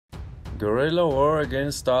Guerrilla war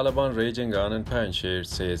against Taliban raging on in Panjshir,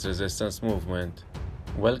 says resistance movement.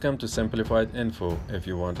 Welcome to Simplified Info. If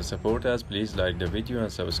you want to support us, please like the video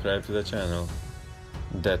and subscribe to the channel.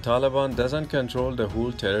 The Taliban doesn't control the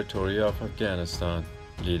whole territory of Afghanistan,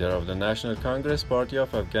 leader of the National Congress Party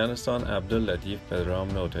of Afghanistan Abdul Latif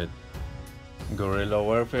Pedram noted. Guerrilla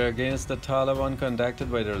warfare against the Taliban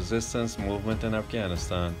conducted by the resistance movement in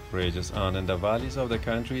Afghanistan rages on in the valleys of the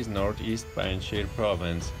country's northeast Panjshir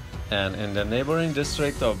Province and in the neighboring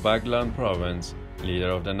district of Baghlan Province. Leader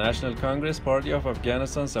of the National Congress Party of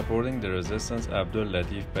Afghanistan supporting the resistance Abdul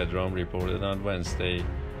Latif Pedram reported on Wednesday.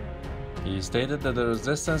 He stated that the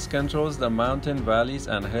resistance controls the mountain valleys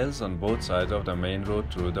and hills on both sides of the main road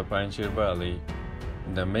through the Panjshir Valley.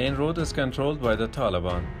 The main road is controlled by the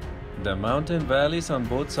Taliban. The mountain valleys on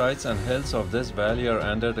both sides and hills of this valley are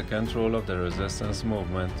under the control of the resistance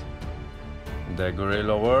movement. The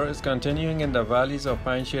guerrilla war is continuing in the valleys of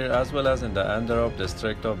Panjshir as well as in the Andarab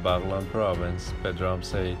district of Baghlan Province, Pedram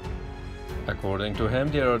said. According to him,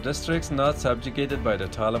 there are districts not subjugated by the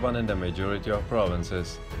Taliban in the majority of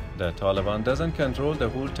provinces. The Taliban doesn't control the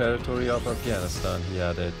whole territory of Afghanistan, he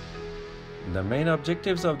added. The main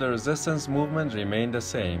objectives of the resistance movement remain the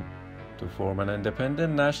same: to form an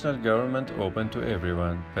independent national government open to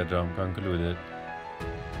everyone, Pedram concluded.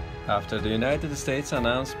 After the United States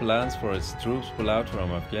announced plans for its troops pull out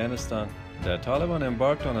from Afghanistan, the Taliban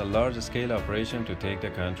embarked on a large-scale operation to take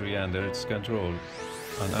the country under its control.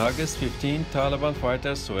 On August 15, Taliban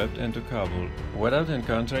fighters swept into Kabul without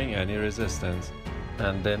encountering any resistance,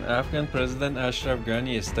 and then Afghan President Ashraf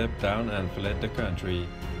Ghani stepped down and fled the country.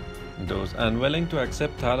 Those unwilling to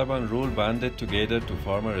accept Taliban rule banded together to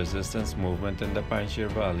form a resistance movement in the Panjshir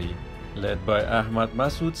Valley, led by Ahmad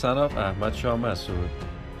Masood, son of Ahmad Shah Masood.